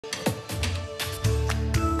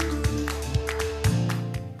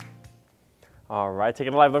All right,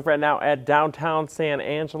 taking a live look right now at downtown San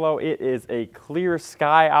Angelo. It is a clear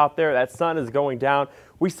sky out there. That sun is going down.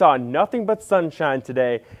 We saw nothing but sunshine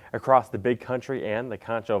today across the big country and the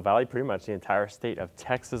Concho Valley, pretty much the entire state of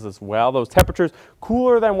Texas as well. Those temperatures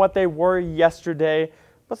cooler than what they were yesterday,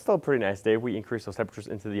 but still a pretty nice day. We increased those temperatures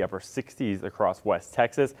into the upper 60s across West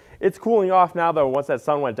Texas. It's cooling off now, though, once that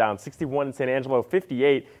sun went down. 61 in San Angelo,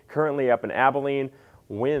 58 currently up in Abilene.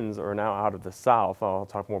 Winds are now out of the south. I'll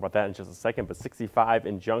talk more about that in just a second, but 65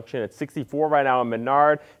 in Junction. It's 64 right now in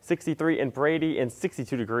Menard, 63 in Brady, and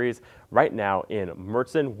 62 degrees right now in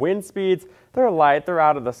Mertzen. Wind speeds, they're light. They're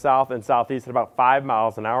out of the south and southeast at about 5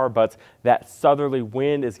 miles an hour, but that southerly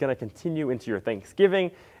wind is going to continue into your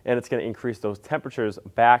Thanksgiving, and it's going to increase those temperatures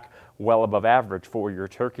back well above average for your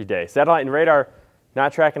Turkey Day. Satellite and radar,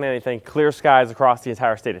 not tracking anything. Clear skies across the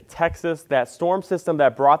entire state of Texas. That storm system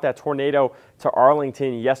that brought that tornado to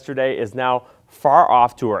Arlington yesterday is now far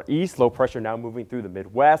off to our east. Low pressure now moving through the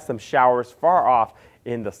Midwest. Some showers far off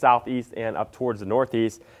in the southeast and up towards the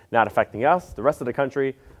northeast. Not affecting us. The rest of the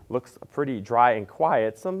country looks pretty dry and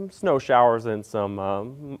quiet. Some snow showers and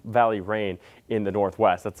some valley rain in the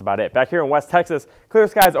northwest. That's about it. Back here in West Texas, clear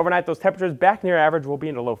skies overnight. Those temperatures back near average will be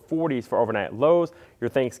in the low 40s for overnight lows. Your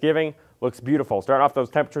Thanksgiving looks beautiful. Starting off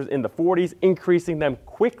those temperatures in the 40s, increasing them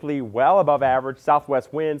quickly well above average.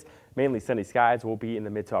 Southwest winds, mainly sunny skies, will be in the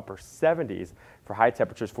mid to upper 70s for high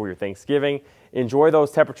temperatures for your Thanksgiving. Enjoy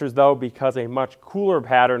those temperatures, though, because a much cooler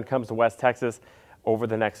pattern comes to West Texas over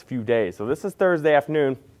the next few days. So this is Thursday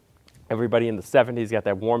afternoon. Everybody in the 70s got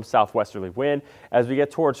that warm southwesterly wind. As we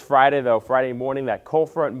get towards Friday, though, Friday morning, that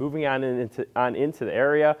cold front moving on into the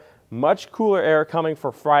area. Much cooler air coming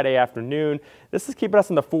for Friday afternoon. This is keeping us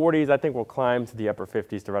in the 40s. I think we'll climb to the upper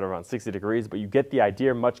 50s to right around 60 degrees, but you get the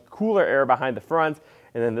idea. Much cooler air behind the front,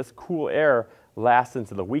 and then this cool air lasts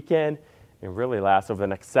into the weekend and really lasts over the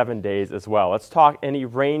next 7 days as well. Let's talk any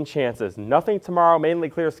rain chances. Nothing tomorrow, mainly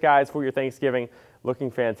clear skies for your Thanksgiving. Looking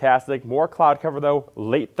fantastic. More cloud cover, though,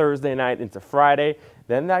 late Thursday night into Friday.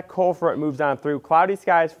 Then that cold front moves on through. Cloudy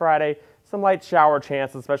skies Friday. Some light shower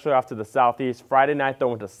chances, especially off to the southeast. Friday night,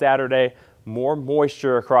 though, into Saturday. More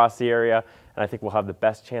moisture across the area. And I think we'll have the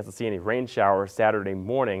best chance to see any rain showers Saturday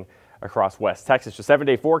morning across West Texas. Your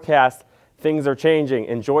 7-day forecast. Things are changing.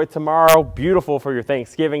 Enjoy tomorrow. Beautiful for your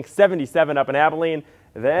Thanksgiving. 77 up in Abilene.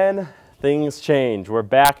 Then things change. We're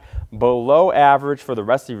back below average for the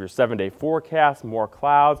rest of your 7-day forecast. More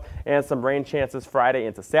clouds and some rain chances Friday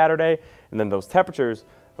into Saturday. And then those temperatures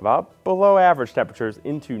about below average temperatures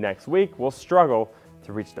into next week. We'll struggle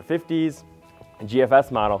to reach the 50s. A GFS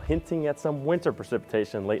model hinting at some winter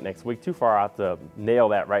precipitation late next week. Too far out to nail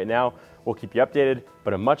that right now. We'll keep you updated,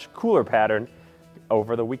 but a much cooler pattern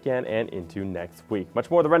over the weekend and into next week. Much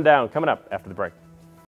more of the rundown coming up after the break.